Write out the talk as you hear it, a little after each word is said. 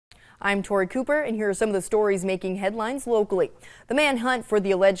I'm Tori Cooper, and here are some of the stories making headlines locally. The manhunt for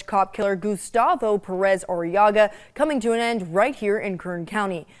the alleged cop killer Gustavo Perez Arriaga coming to an end right here in Kern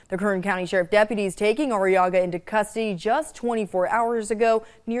County. The Kern County Sheriff deputies taking Arriaga into custody just 24 hours ago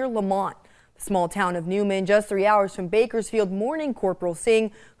near Lamont. The small town of Newman, just 3 hours from Bakersfield, mourning Corporal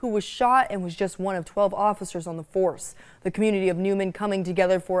Singh, who was shot and was just one of 12 officers on the force. The community of Newman coming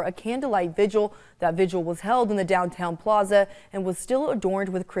together for a candlelight vigil. That vigil was held in the downtown plaza and was still adorned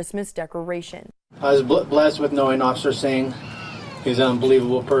with Christmas decoration. I was blessed with knowing Officer Singh. He's an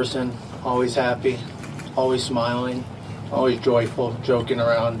unbelievable person, always happy, always smiling, always joyful, joking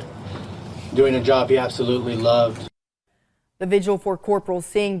around, doing a job he absolutely loved. The vigil for Corporal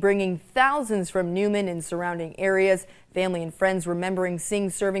Singh bringing thousands from Newman and surrounding areas. Family and friends remembering Singh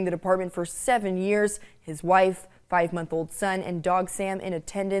serving the department for 7 years. His wife, 5-month-old son, and dog Sam in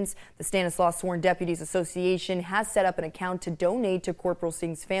attendance. The Stanislaus Sworn Deputies Association has set up an account to donate to Corporal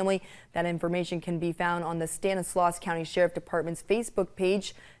Singh's family. That information can be found on the Stanislaus County Sheriff Department's Facebook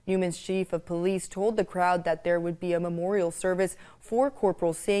page. Newman's chief of police told the crowd that there would be a memorial service for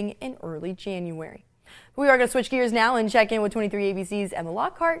Corporal Singh in early January. We are going to switch gears now and check in with 23 ABC's Emma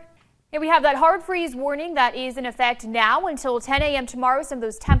Lockhart. Yeah, we have that hard freeze warning that is in effect now until 10 a.m. tomorrow. Some of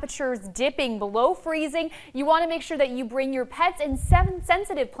those temperatures dipping below freezing. You want to make sure that you bring your pets and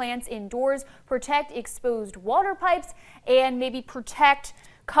sensitive plants indoors, protect exposed water pipes, and maybe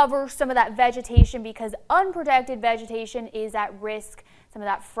cover some of that vegetation, because unprotected vegetation is at risk. Some of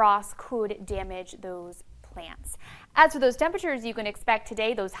that frost could damage those plants. As for those temperatures you can expect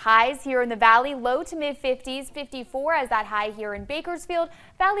today, those highs here in the valley, low to mid 50s, 54 as that high here in Bakersfield.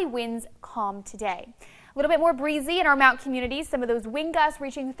 Valley winds calm today. A little bit more breezy in our Mount communities. Some of those wind gusts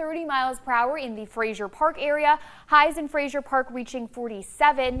reaching 30 miles per hour in the Fraser Park area. Highs in Fraser Park reaching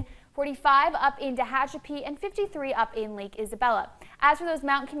 47. 45 up in Tehachapi, and 53 up in Lake Isabella. As for those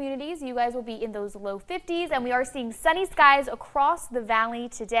mountain communities, you guys will be in those low 50s, and we are seeing sunny skies across the valley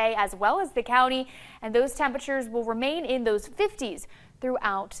today as well as the county, and those temperatures will remain in those 50s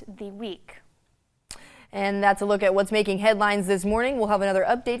throughout the week. And that's a look at what's making headlines this morning. We'll have another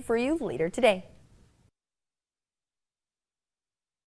update for you later today.